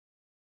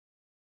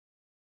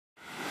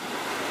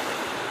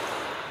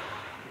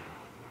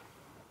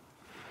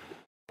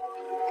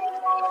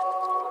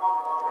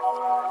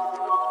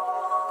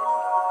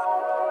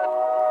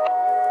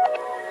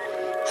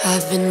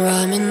I've been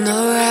roaming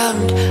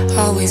around,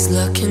 always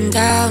looking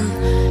down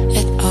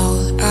at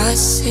all I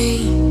see.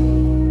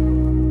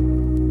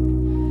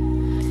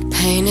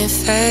 Painted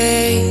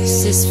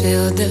faces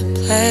fill the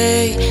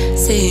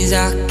places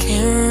I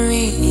can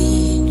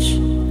reach.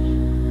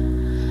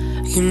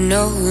 You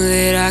know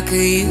that I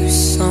could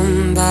use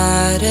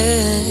somebody,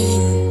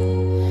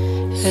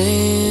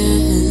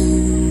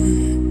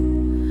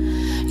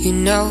 you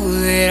know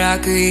that I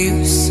could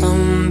use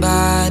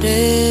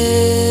somebody.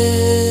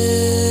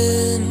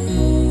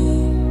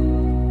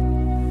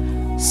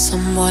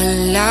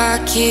 Someone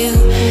like you,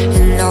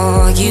 and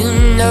all you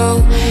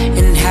know,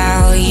 and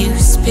how you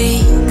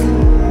speak.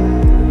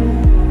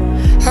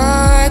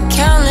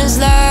 Countless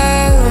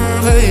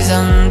lovers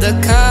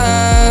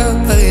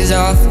undercovers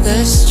off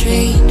the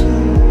street.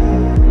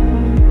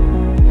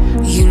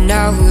 You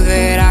know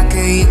that I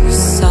could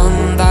use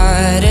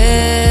somebody.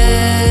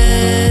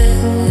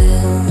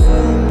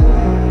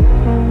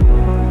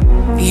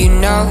 You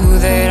know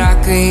that I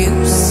could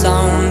use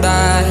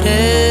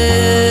somebody.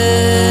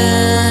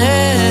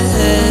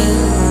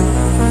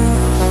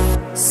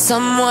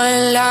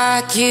 Someone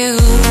like you.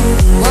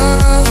 Whoa,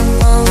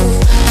 whoa,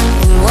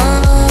 whoa.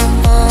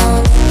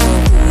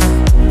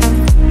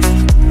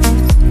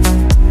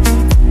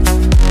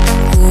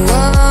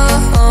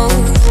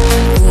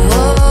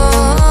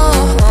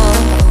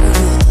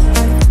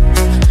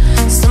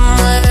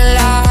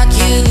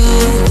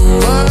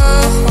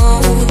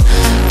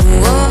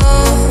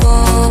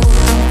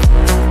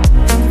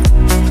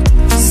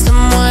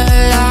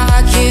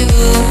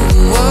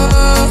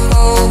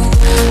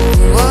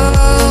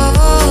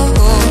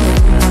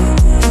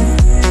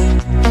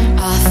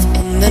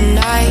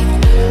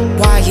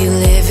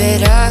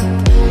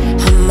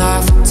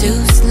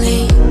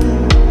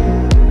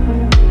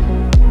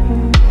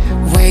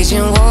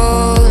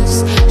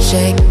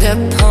 Shake the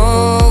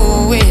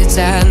poets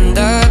and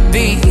the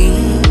beat.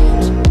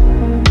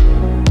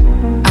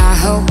 I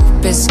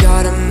hope it's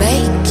gonna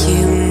make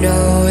you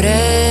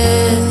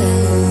notice.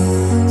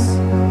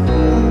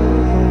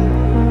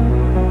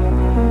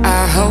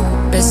 I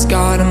hope it's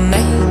gonna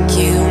make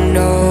you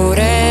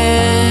notice.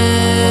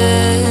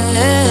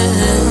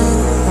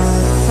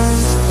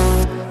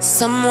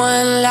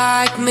 Someone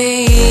like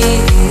me.